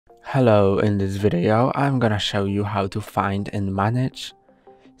Hello, in this video I'm gonna show you how to find and manage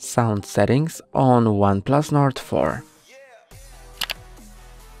sound settings on OnePlus Nord 4.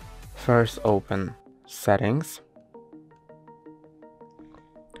 First open Settings,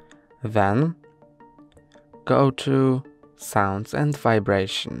 then go to Sounds and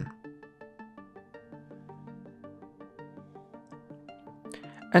Vibration.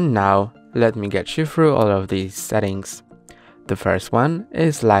 And now let me get you through all of these settings. The first one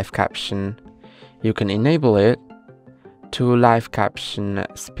is live caption. You can enable it to live caption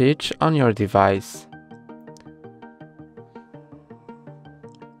speech on your device.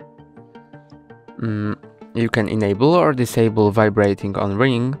 You can enable or disable vibrating on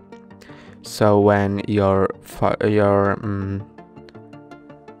ring, so when your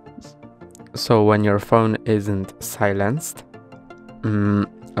phone isn't silenced,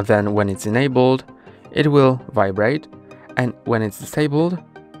 then when it's enabled it will vibrate, and when it's disabled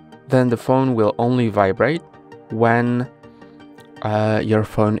then the phone will only vibrate when your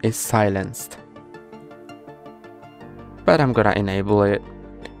phone is silenced. But I'm gonna enable it.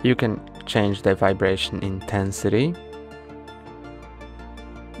 You can change the vibration intensity,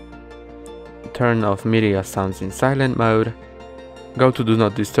 turn off media sounds in silent mode, go to do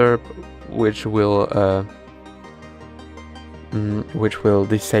not disturb, which will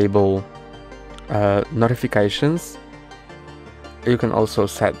disable notifications. You can also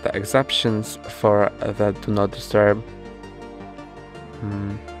set the exceptions for the do not disturb.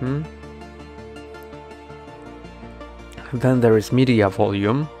 Then there is media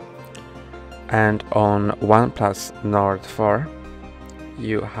volume, and on OnePlus Nord 4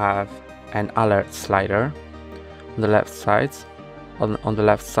 you have an alert slider on the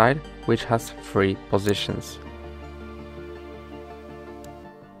left side, which has 3 positions.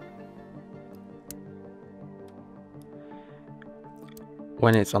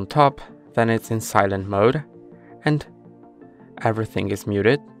 When it's on top, then it's in silent mode and everything is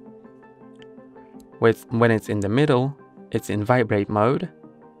muted. When it's in the middle, it's in vibrate mode,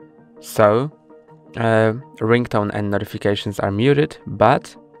 so ringtone and notifications are muted,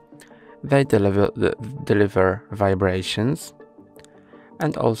 but they deliver vibrations.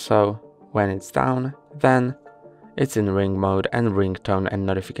 And also when it's down, then it's in ring mode and ringtone and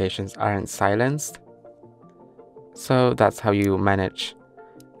notifications aren't silenced. So that's how you manage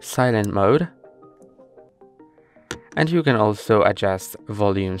silent mode. And you can also adjust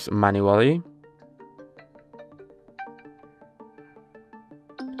volumes manually.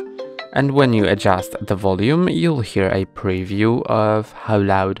 And when you adjust the volume, you'll hear a preview of how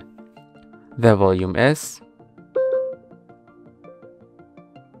loud the volume is.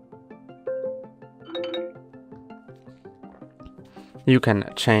 You can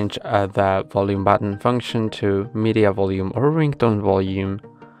change the volume button function to media volume or ringtone volume.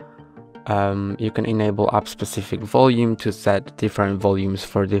 You can enable app-specific volume to set different volumes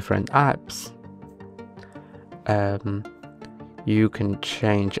for different apps. You can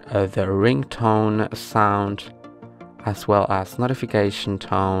change the ringtone sound as well as notification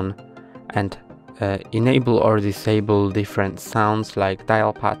tone, and enable or disable different sounds like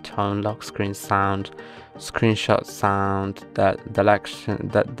dial pad tone, lock screen sound, screenshot sound, the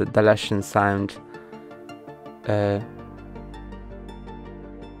deletion sound,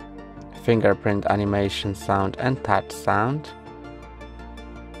 fingerprint animation sound, and touch sound.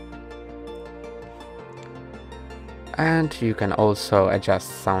 And you can also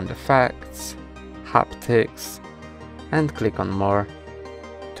adjust sound effects, haptics, and click on more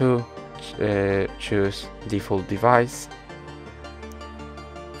to choose default device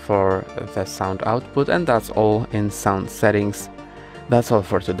for the sound output. And that's all in sound settings. That's all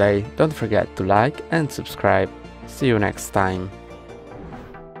for today. Don't forget to like and subscribe. See you next time.